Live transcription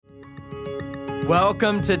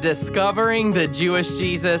Welcome to Discovering the Jewish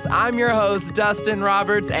Jesus. I'm your host, Dustin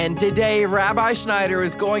Roberts, and today Rabbi Schneider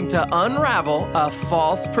is going to unravel a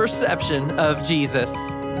false perception of Jesus.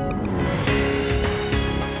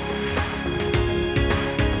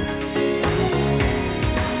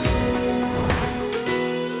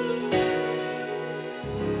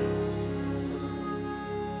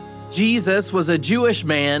 Jesus was a Jewish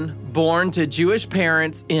man born to Jewish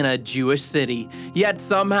parents in a Jewish city, yet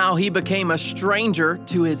somehow he became a stranger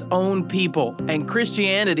to his own people, and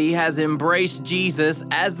Christianity has embraced Jesus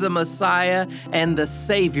as the Messiah and the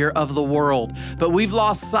Savior of the world. But we've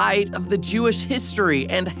lost sight of the Jewish history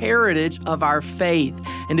and heritage of our faith.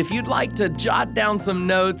 And if you'd like to jot down some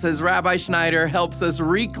notes as Rabbi Schneider helps us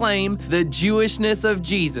reclaim the Jewishness of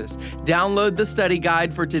Jesus, download the study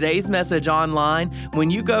guide for today's message online when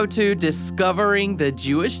you go to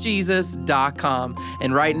discoveringthejewishjesus.com.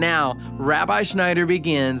 And right now, Rabbi Schneider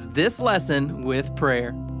begins this lesson with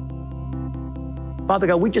prayer. Father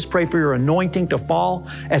God, we just pray for your anointing to fall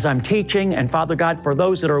as I'm teaching. And Father God, for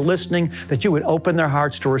those that are listening, that you would open their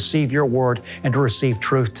hearts to receive your word and to receive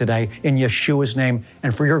truth today in Yeshua's name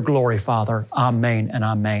and for your glory, Father. Amen and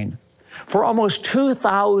amen. For almost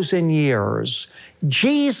 2,000 years,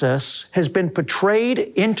 Jesus has been portrayed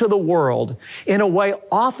into the world in a way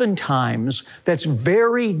oftentimes that's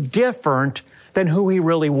very different than who he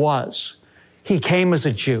really was. He came as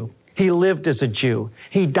a Jew. He lived as a Jew.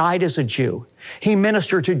 He died as a Jew. He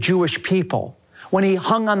ministered to Jewish people. When he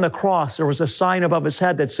hung on the cross, there was a sign above his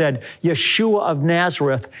head that said, Yeshua of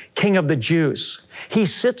Nazareth, King of the Jews. He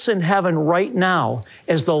sits in heaven right now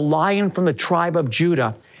as the Lion from the tribe of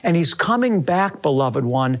Judah. And he's coming back, beloved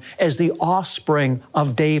one, as the offspring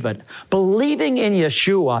of David. Believing in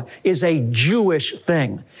Yeshua is a Jewish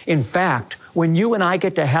thing. In fact, when you and I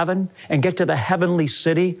get to heaven and get to the heavenly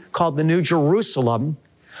city called the New Jerusalem,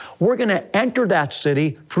 we're going to enter that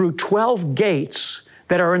city through 12 gates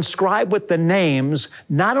that are inscribed with the names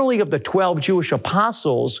not only of the 12 Jewish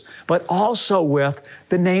apostles, but also with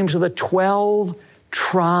the names of the 12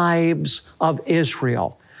 tribes of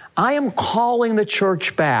Israel. I am calling the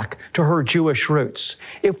church back to her Jewish roots.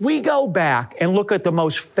 If we go back and look at the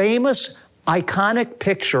most famous, iconic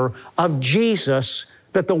picture of Jesus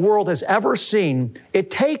that the world has ever seen,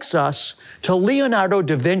 it takes us to Leonardo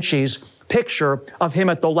da Vinci's picture of him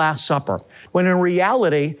at the Last Supper, when in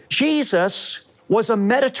reality, Jesus was a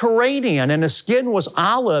Mediterranean and his skin was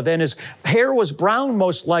olive and his hair was brown,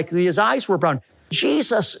 most likely, his eyes were brown.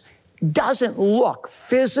 Jesus doesn't look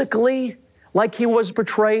physically like he was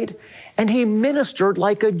portrayed, and he ministered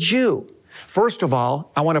like a Jew. First of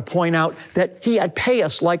all, I want to point out that he had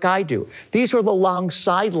payas like I do. These are the long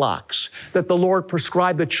side locks that the Lord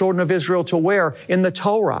prescribed the children of Israel to wear in the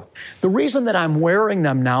Torah. The reason that I'm wearing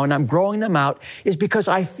them now and I'm growing them out is because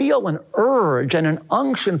I feel an urge and an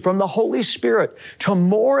unction from the Holy Spirit to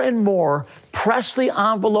more and more press the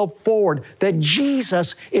envelope forward that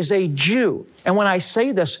Jesus is a Jew. And when I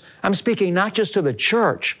say this, I'm speaking not just to the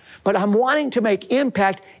church, but I'm wanting to make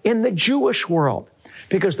impact in the Jewish world.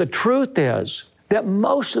 Because the truth is that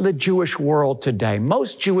most of the Jewish world today,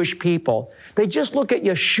 most Jewish people, they just look at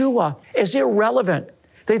Yeshua as irrelevant.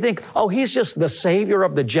 They think, oh, he's just the Savior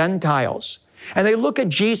of the Gentiles. And they look at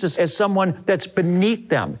Jesus as someone that's beneath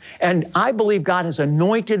them. And I believe God has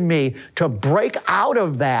anointed me to break out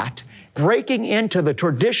of that, breaking into the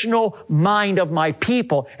traditional mind of my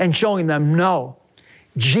people and showing them, no,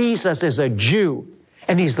 Jesus is a Jew.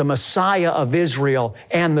 And he's the Messiah of Israel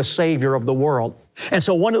and the Savior of the world. And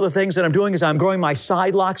so one of the things that I'm doing is I'm growing my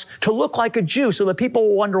side locks to look like a Jew so that people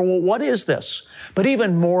will wonder, well, what is this? But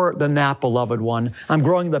even more than that, beloved one, I'm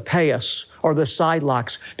growing the payas or the side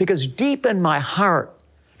locks because deep in my heart,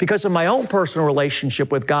 because of my own personal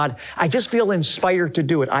relationship with God, I just feel inspired to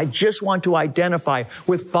do it. I just want to identify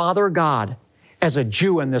with Father God as a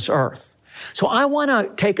Jew in this earth. So I want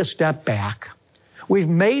to take a step back. We've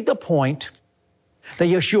made the point that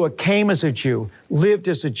Yeshua came as a Jew, lived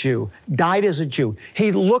as a Jew, died as a Jew.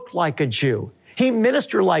 He looked like a Jew. He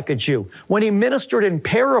ministered like a Jew. When he ministered in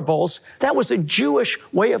parables, that was a Jewish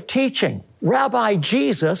way of teaching. Rabbi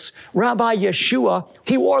Jesus, Rabbi Yeshua,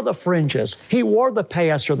 he wore the fringes. He wore the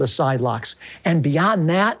payas or the side locks. And beyond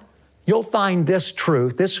that, you'll find this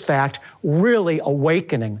truth, this fact, really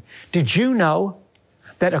awakening. Did you know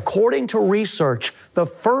that according to research, the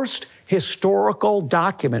first historical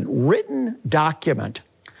document, written document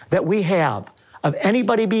that we have of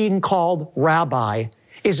anybody being called rabbi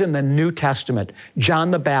is in the New Testament.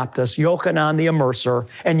 John the Baptist, Yochanan the Immerser,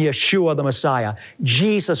 and Yeshua the Messiah.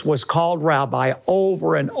 Jesus was called Rabbi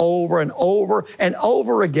over and over and over and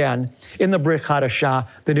over again in the Brit Hadashah,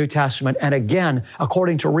 the New Testament. And again,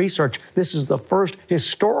 according to research, this is the first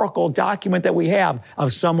historical document that we have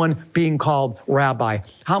of someone being called Rabbi.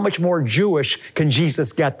 How much more Jewish can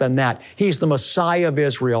Jesus get than that? He's the Messiah of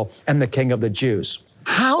Israel and the King of the Jews.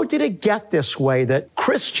 How did it get this way that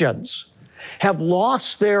Christians have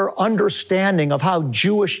lost their understanding of how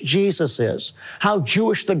Jewish Jesus is, how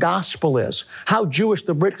Jewish the gospel is, how Jewish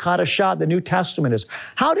the Brit Hadashah, the New Testament is?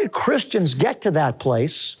 How did Christians get to that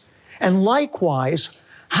place? And likewise,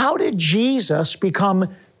 how did Jesus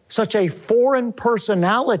become such a foreign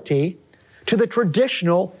personality to the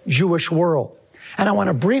traditional Jewish world? And I want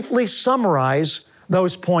to briefly summarize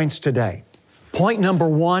those points today. Point number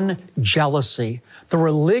one, jealousy. The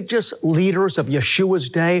religious leaders of Yeshua's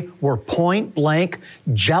day were point blank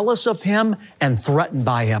jealous of him and threatened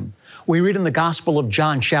by him. We read in the Gospel of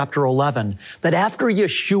John, chapter 11, that after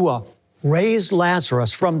Yeshua raised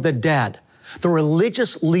Lazarus from the dead, the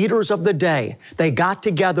religious leaders of the day, they got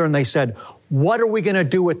together and they said, what are we going to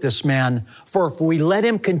do with this man? For if we let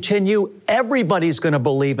him continue, everybody's going to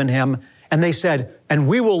believe in him. And they said, and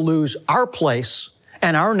we will lose our place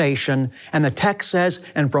and our nation. And the text says,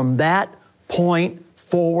 and from that point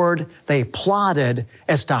forward, they plotted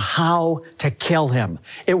as to how to kill him.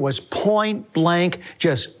 It was point blank,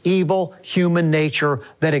 just evil human nature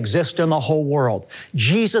that exists in the whole world.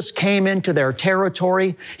 Jesus came into their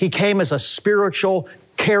territory. He came as a spiritual,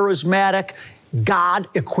 charismatic,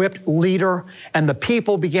 God-equipped leader, and the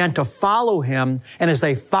people began to follow him. And as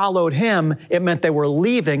they followed him, it meant they were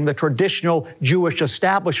leaving the traditional Jewish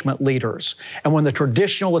establishment leaders. And when the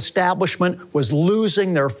traditional establishment was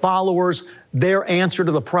losing their followers, their answer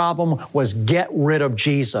to the problem was get rid of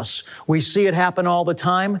Jesus. We see it happen all the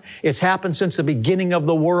time. It's happened since the beginning of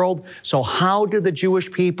the world. So how did the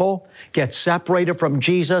Jewish people get separated from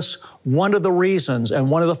Jesus? One of the reasons and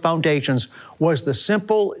one of the foundations was the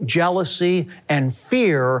simple jealousy and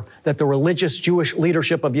fear that the religious Jewish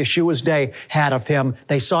leadership of Yeshua's day had of him.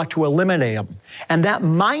 They sought to eliminate him. And that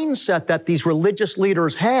mindset that these religious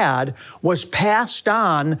leaders had was passed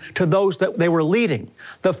on to those that they were leading.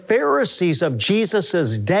 The Pharisees of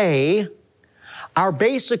Jesus' day are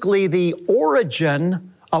basically the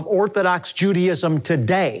origin of Orthodox Judaism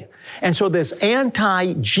today. And so this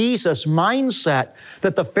anti-Jesus mindset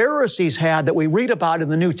that the Pharisees had that we read about in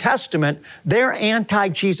the New Testament, their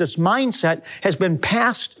anti-Jesus mindset has been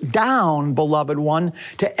passed down, beloved one,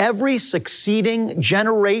 to every succeeding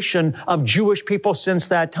generation of Jewish people since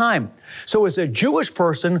that time. So as a Jewish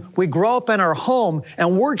person, we grow up in our home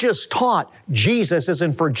and we're just taught Jesus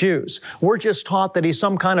isn't for Jews. We're just taught that he's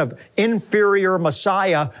some kind of inferior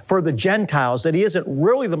Messiah for the Gentiles, that he isn't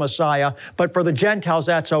really the Messiah, but for the Gentiles,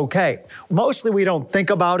 that's okay. Mostly we don't think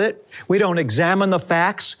about it. We don't examine the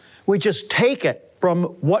facts. We just take it from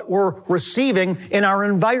what we're receiving in our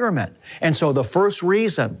environment. And so the first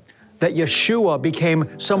reason that Yeshua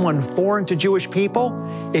became someone foreign to Jewish people,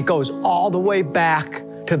 it goes all the way back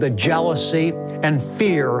to the jealousy and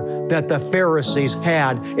fear that the Pharisees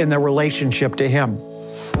had in their relationship to him.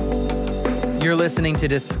 You're listening to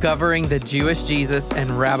Discovering the Jewish Jesus,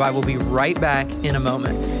 and Rabbi will be right back in a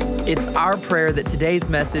moment. It's our prayer that today's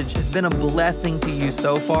message has been a blessing to you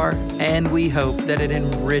so far, and we hope that it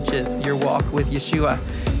enriches your walk with Yeshua.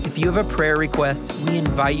 If you have a prayer request, we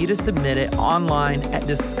invite you to submit it online at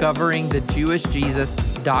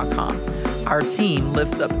discoveringthejewishjesus.com. Our team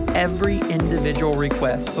lifts up every individual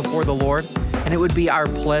request before the Lord, and it would be our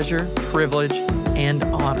pleasure, privilege, and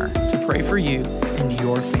honor to pray for you and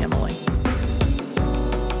your family.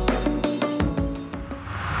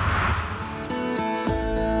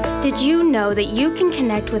 Did you know that you can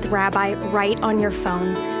connect with Rabbi right on your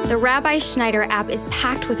phone? The Rabbi Schneider app is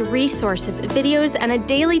packed with resources, videos, and a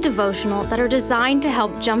daily devotional that are designed to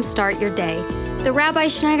help jumpstart your day. The Rabbi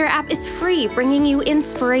Schneider app is free, bringing you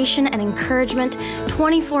inspiration and encouragement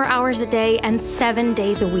 24 hours a day and 7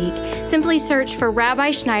 days a week. Simply search for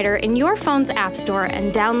Rabbi Schneider in your phone's app store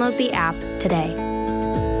and download the app today.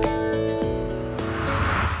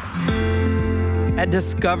 At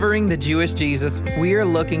Discovering the Jewish Jesus, we are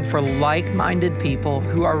looking for like-minded people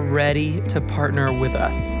who are ready to partner with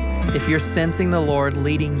us. If you're sensing the Lord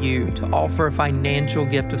leading you to offer a financial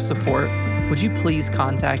gift of support, would you please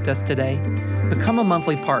contact us today? Become a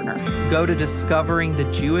monthly partner. Go to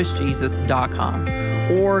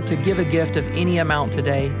discoveringthejewishjesus.com, or to give a gift of any amount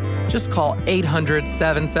today, just call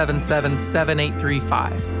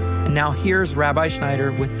 800-777-7835. And now here's Rabbi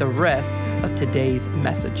Schneider with the rest of today's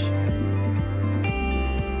message.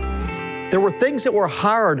 There were things that were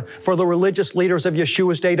hard for the religious leaders of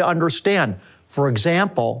Yeshua's day to understand. For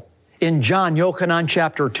example, in John, Yochanan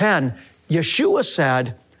chapter 10, Yeshua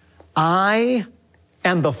said, I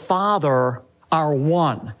and the Father are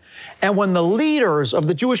one. And when the leaders of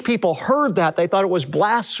the Jewish people heard that, they thought it was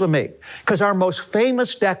blasphemy, because our most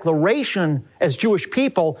famous declaration as Jewish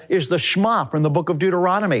people is the Shema from the book of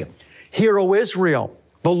Deuteronomy. Hear, O Israel,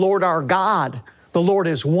 the Lord our God, the Lord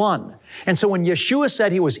is one. And so when Yeshua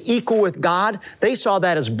said he was equal with God, they saw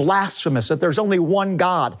that as blasphemous, that there's only one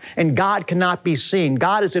God, and God cannot be seen.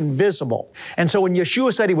 God is invisible. And so when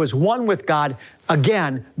Yeshua said he was one with God,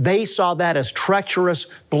 again, they saw that as treacherous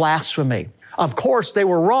blasphemy. Of course, they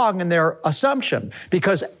were wrong in their assumption,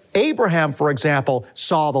 because Abraham, for example,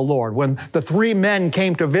 saw the Lord. When the three men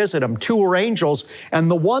came to visit him, two were angels,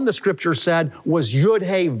 and the one, the scripture said, was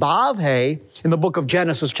Yud-He Vav-He in the book of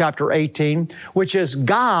Genesis chapter 18, which is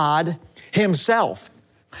God himself.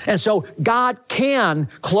 And so God can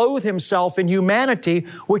clothe himself in humanity,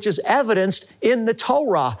 which is evidenced in the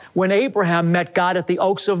Torah when Abraham met God at the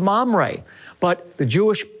Oaks of Mamre. But the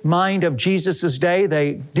Jewish mind of Jesus' day,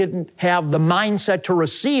 they didn't have the mindset to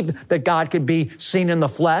receive that God could be seen in the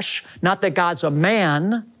flesh, not that God's a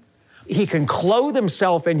man. He can clothe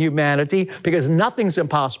himself in humanity because nothing's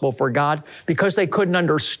impossible for God. Because they couldn't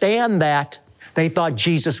understand that, they thought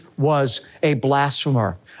Jesus was a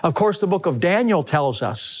blasphemer. Of course, the book of Daniel tells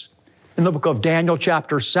us, in the book of Daniel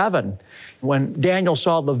chapter 7, when Daniel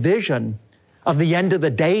saw the vision of the end of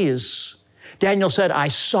the days, Daniel said, I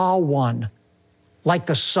saw one like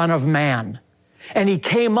the Son of Man. And he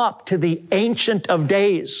came up to the Ancient of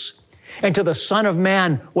Days. And to the Son of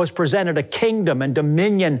Man was presented a kingdom and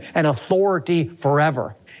dominion and authority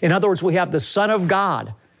forever. In other words, we have the Son of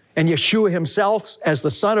God, and Yeshua himself, as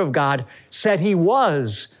the Son of God, said he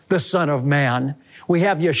was the Son of Man. We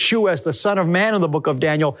have Yeshua as the Son of Man in the book of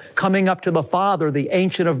Daniel, coming up to the Father, the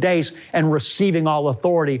Ancient of Days, and receiving all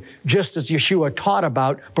authority, just as Yeshua taught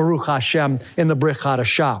about Baruch Hashem in the Brit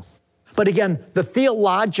Hadashah. But again, the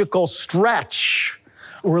theological stretch,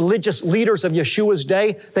 religious leaders of Yeshua's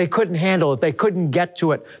day, they couldn't handle it. They couldn't get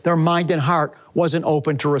to it. Their mind and heart wasn't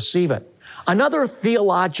open to receive it. Another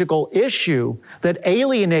theological issue that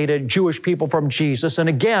alienated Jewish people from Jesus, and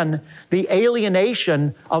again, the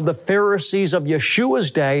alienation of the Pharisees of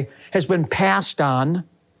Yeshua's day has been passed on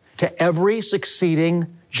to every succeeding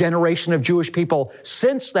generation of Jewish people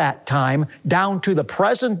since that time down to the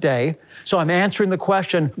present day. So I'm answering the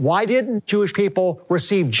question, why didn't Jewish people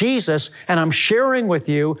receive Jesus? And I'm sharing with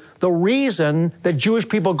you the reason that Jewish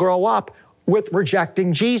people grow up with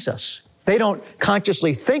rejecting Jesus. They don't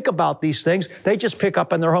consciously think about these things. They just pick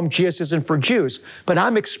up in their home, Jesus isn't for Jews. But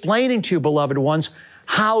I'm explaining to you, beloved ones,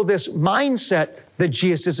 how this mindset that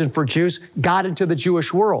Jesus isn't for Jews got into the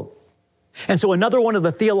Jewish world. And so another one of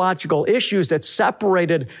the theological issues that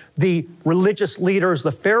separated the religious leaders,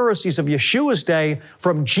 the Pharisees of Yeshua's day,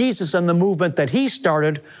 from Jesus and the movement that he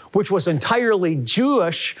started, which was entirely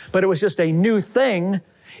Jewish, but it was just a new thing,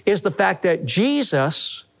 is the fact that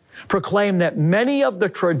Jesus proclaimed that many of the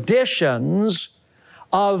traditions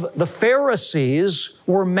of the Pharisees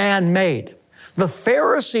were man-made. The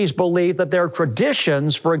Pharisees believed that their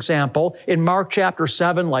traditions, for example, in Mark chapter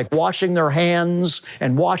 7, like washing their hands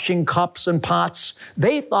and washing cups and pots,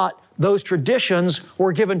 they thought those traditions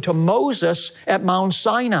were given to Moses at Mount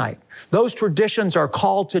Sinai. Those traditions are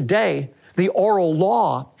called today the oral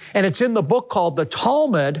law, and it's in the book called the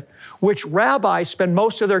Talmud, which rabbis spend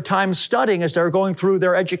most of their time studying as they're going through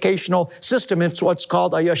their educational system. It's what's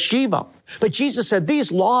called a yeshiva. But Jesus said,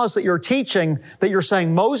 these laws that you're teaching, that you're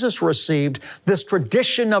saying Moses received, this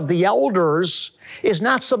tradition of the elders is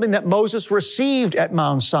not something that Moses received at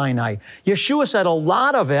Mount Sinai. Yeshua said a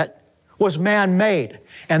lot of it was man-made.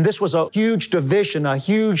 And this was a huge division, a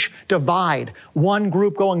huge divide. One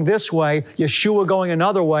group going this way, Yeshua going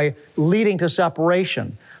another way, leading to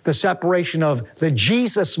separation. The separation of the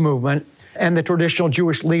Jesus movement and the traditional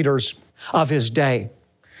Jewish leaders of his day.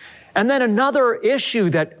 And then another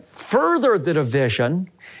issue that furthered the division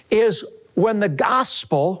is when the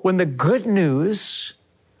gospel, when the good news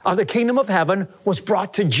of the kingdom of heaven was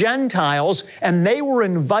brought to Gentiles, and they were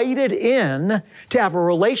invited in to have a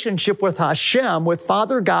relationship with Hashem, with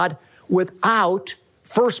Father God, without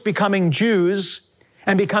first becoming Jews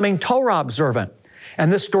and becoming Torah observant.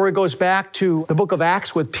 And this story goes back to the book of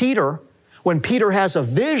Acts with Peter, when Peter has a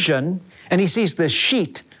vision and he sees this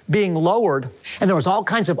sheet being lowered, and there was all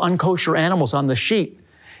kinds of unkosher animals on the sheet.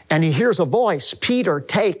 And he hears a voice, Peter,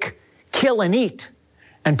 take, kill and eat.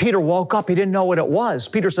 And Peter woke up, he didn't know what it was.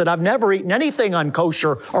 Peter said, I've never eaten anything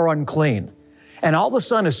unkosher or unclean. And all of a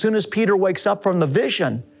sudden, as soon as Peter wakes up from the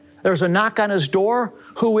vision, there's a knock on his door.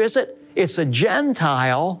 Who is it? It's a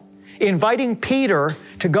Gentile inviting Peter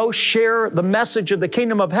to go share the message of the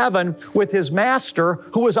kingdom of heaven with his master,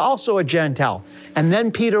 who was also a Gentile. And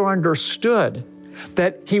then Peter understood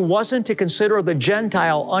that he wasn't to consider the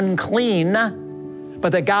Gentile unclean,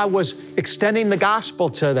 but that God was extending the gospel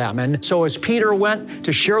to them. And so as Peter went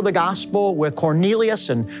to share the gospel with Cornelius,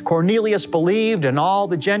 and Cornelius believed, and all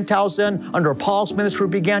the Gentiles then under Paul's ministry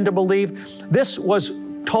began to believe, this was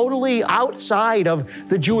totally outside of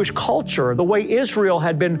the Jewish culture, the way Israel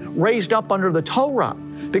had been raised up under the Torah.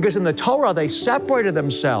 Because in the Torah, they separated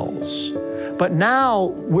themselves. But now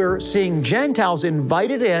we're seeing Gentiles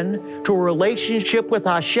invited in to a relationship with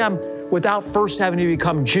Hashem without first having to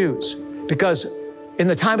become Jews. Because in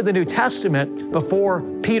the time of the New Testament, before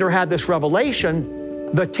Peter had this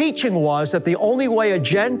revelation, the teaching was that the only way a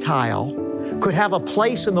Gentile could have a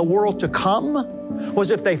place in the world to come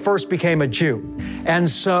was if they first became a Jew. And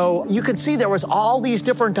so you can see there was all these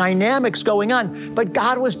different dynamics going on, but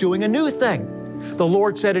God was doing a new thing. The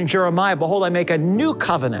Lord said in Jeremiah, "Behold, I make a new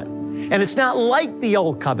covenant." And it's not like the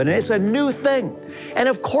old covenant, it's a new thing. And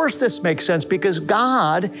of course this makes sense because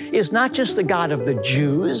God is not just the God of the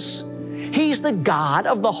Jews, He's the God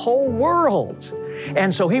of the whole world.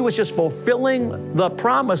 And so He was just fulfilling the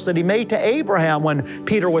promise that He made to Abraham when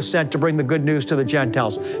Peter was sent to bring the good news to the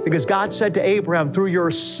Gentiles. Because God said to Abraham, "Through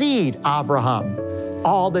your seed, Abraham,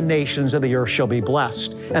 all the nations of the earth shall be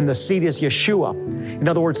blessed." And the seed is Yeshua. In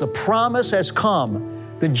other words, the promise has come.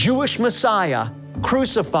 The Jewish Messiah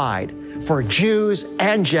crucified for Jews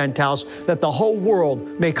and Gentiles, that the whole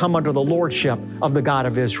world may come under the lordship of the God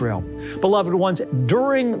of Israel. Beloved ones,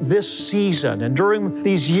 during this season and during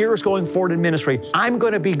these years going forward in ministry, I'm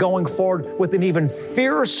going to be going forward with an even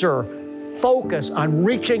fiercer focus on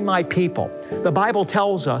reaching my people. The Bible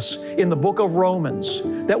tells us in the book of Romans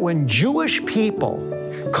that when Jewish people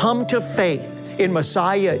come to faith in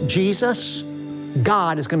Messiah Jesus,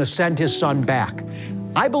 God is going to send His Son back.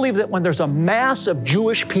 I believe that when there's a mass of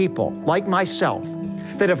Jewish people like myself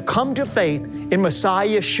that have come to faith in Messiah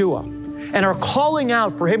Yeshua and are calling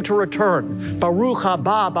out for Him to return, Baruch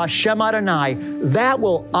haba b'Shem Adonai, that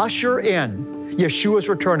will usher in Yeshua's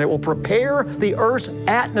return. It will prepare the earth's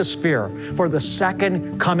atmosphere for the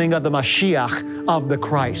second coming of the Mashiach of the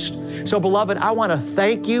Christ. So, beloved, I want to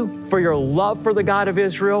thank you for your love for the God of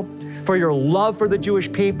Israel, for your love for the Jewish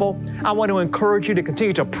people. I want to encourage you to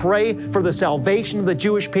continue to pray for the salvation of the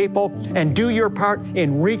Jewish people and do your part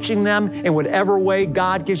in reaching them in whatever way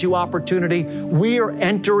God gives you opportunity. We are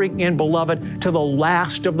entering in, beloved, to the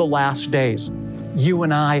last of the last days. You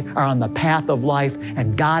and I are on the path of life,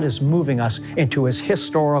 and God is moving us into His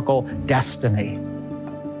historical destiny.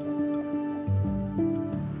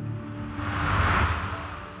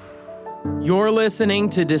 You're listening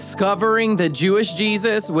to Discovering the Jewish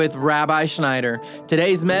Jesus with Rabbi Schneider.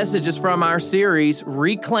 Today's message is from our series,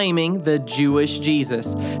 Reclaiming the Jewish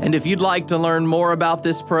Jesus. And if you'd like to learn more about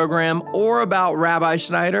this program or about Rabbi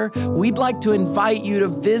Schneider, we'd like to invite you to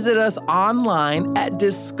visit us online at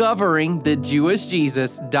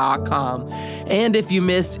discoveringthejewishjesus.com. And if you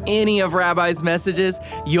missed any of Rabbi's messages,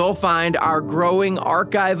 you'll find our growing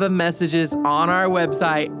archive of messages on our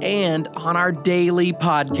website and on our daily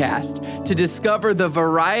podcast. To discover the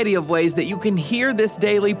variety of ways that you can hear this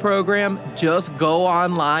daily program, just go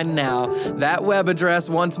online now. That web address,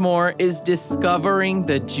 once more, is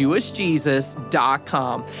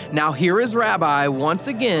discoveringthejewishjesus.com. Now here is Rabbi once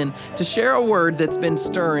again to share a word that's been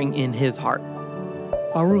stirring in his heart.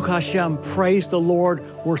 Baruch Hashem, praise the Lord.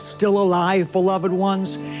 We're still alive, beloved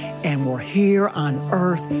ones, and we're here on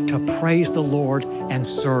earth to praise the Lord and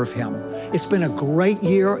serve Him. It's been a great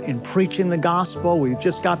year in preaching the gospel. We've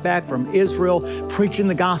just got back from Israel, preaching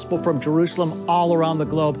the gospel from Jerusalem all around the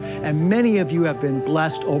globe, and many of you have been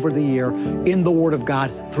blessed over the year in the Word of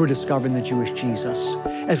God through discovering the Jewish Jesus.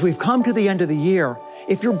 As we've come to the end of the year,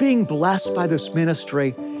 if you're being blessed by this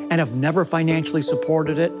ministry and have never financially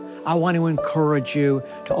supported it, I want to encourage you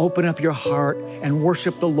to open up your heart and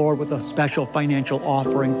worship the Lord with a special financial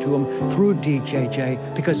offering to Him through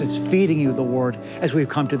DJJ, because it's feeding you the Word as we've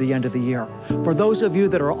come to the end of the year. For those of you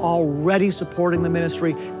that are already supporting the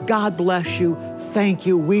ministry, God bless you. Thank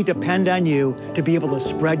you. We depend on you to be able to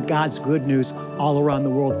spread God's good news all around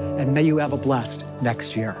the world, and may you have a blessed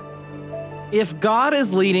next year. If God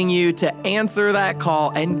is leading you to answer that call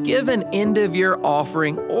and give an end-of-year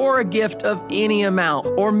offering or a gift of any amount,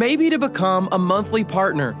 or maybe to become a monthly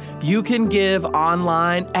partner, you can give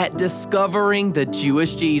online at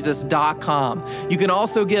discoveringthejewishjesus.com. You can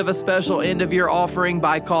also give a special end-of-year offering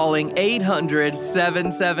by calling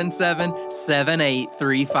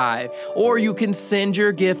 800-777-7835, or you can send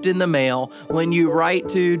your gift in the mail when you write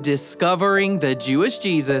to Discovering the Jewish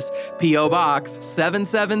Jesus, P.O. Box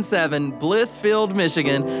 777, Blissfield,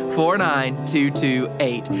 Michigan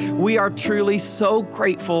 49228. We are truly so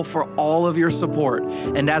grateful for all of your support.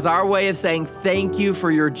 And as our way of saying thank you for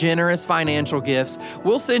your generous financial gifts,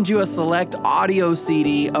 we'll send you a select audio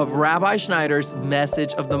CD of Rabbi Schneider's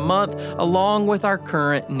Message of the Month along with our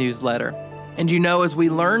current newsletter. And you know, as we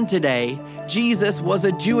learned today, Jesus was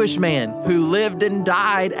a Jewish man who lived and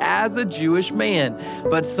died as a Jewish man.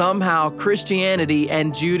 But somehow Christianity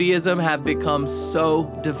and Judaism have become so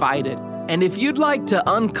divided. And if you'd like to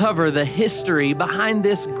uncover the history behind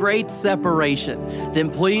this great separation, then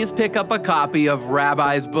please pick up a copy of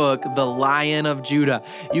Rabbi's book, The Lion of Judah.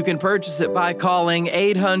 You can purchase it by calling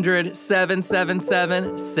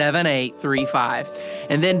 800-777-7835.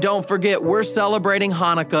 And then don't forget, we're celebrating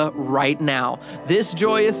Hanukkah right now. This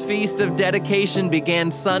joyous feast of dedication began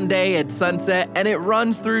Sunday at sunset, and it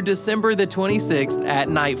runs through December the 26th at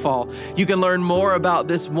nightfall. You can learn more about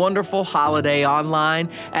this wonderful holiday online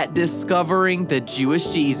at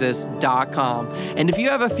discoveringthejewishjesus.com. And if you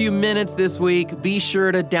have a few minutes this week, be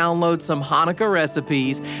sure to download some Hanukkah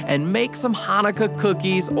recipes and make some Hanukkah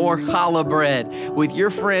cookies or challah bread with your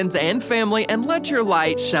friends and family, and let your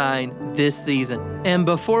light shine this season. And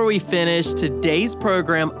before we finish today's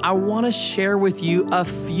program, I want to share with you a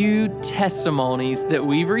few testimonies that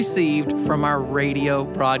we've received from our radio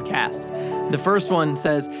broadcast. The first one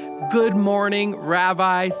says, "Good morning,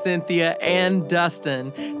 Rabbi, Cynthia, and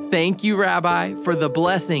Dustin. Thank you, Rabbi, for the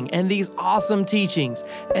blessing and these awesome teachings.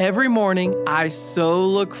 Every morning, I so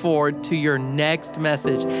look forward to your next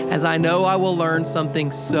message, as I know I will learn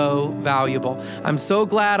something so valuable. I'm so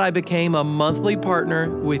glad I became a monthly partner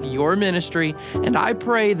with your ministry, and I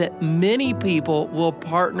pray that many people will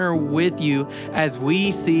partner with you as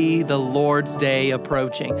we see the Lord's Day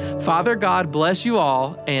approaching. Father God, bless you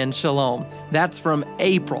all, and shalom." That's from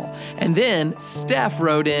April. And then Steph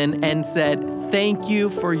wrote in and said, "Thank you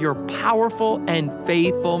for your powerful and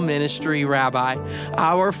faithful ministry, Rabbi.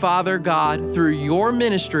 Our Father God, through your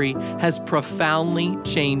ministry, has profoundly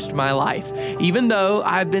changed my life. Even though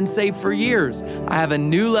I've been saved for years, I have a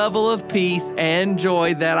new level of peace and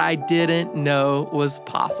joy that I didn't know was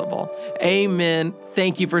possible." Amen.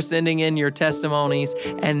 Thank you for sending in your testimonies.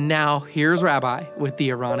 And now here's Rabbi with the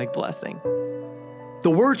Aaronic blessing. The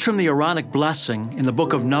words from the Aaronic blessing in the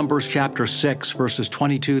book of Numbers chapter 6, verses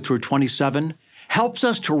 22 through 27, helps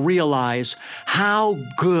us to realize how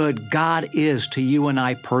good God is to you and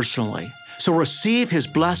I personally. So receive his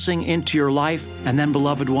blessing into your life, and then,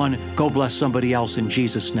 beloved one, go bless somebody else in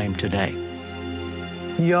Jesus' name today.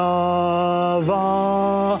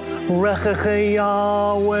 Yavarechecha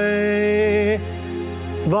Yahweh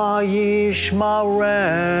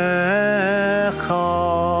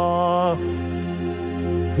vayishmarecha.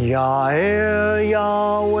 Ya'er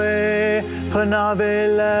Yahweh panav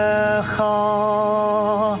elecha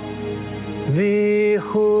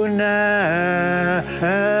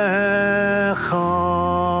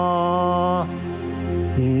v'chunecha.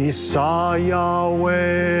 Yisa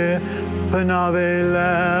Yahweh panav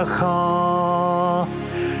elecha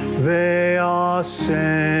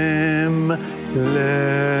ve'asem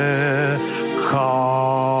lecha.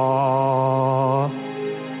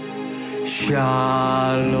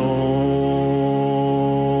 Shalom.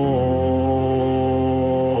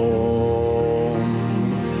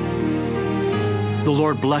 The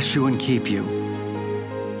Lord bless you and keep you.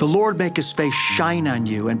 The Lord make his face shine on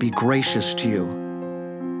you and be gracious to you.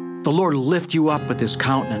 The Lord lift you up with his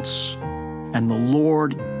countenance, and the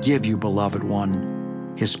Lord give you, beloved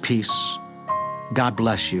one, his peace. God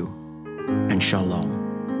bless you, and shalom.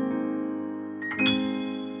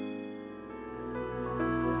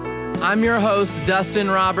 I'm your host, Dustin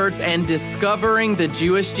Roberts, and Discovering the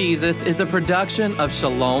Jewish Jesus is a production of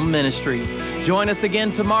Shalom Ministries. Join us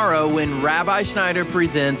again tomorrow when Rabbi Schneider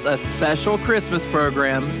presents a special Christmas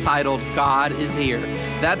program titled God is Here.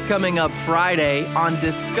 That's coming up Friday on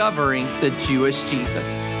Discovering the Jewish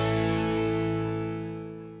Jesus.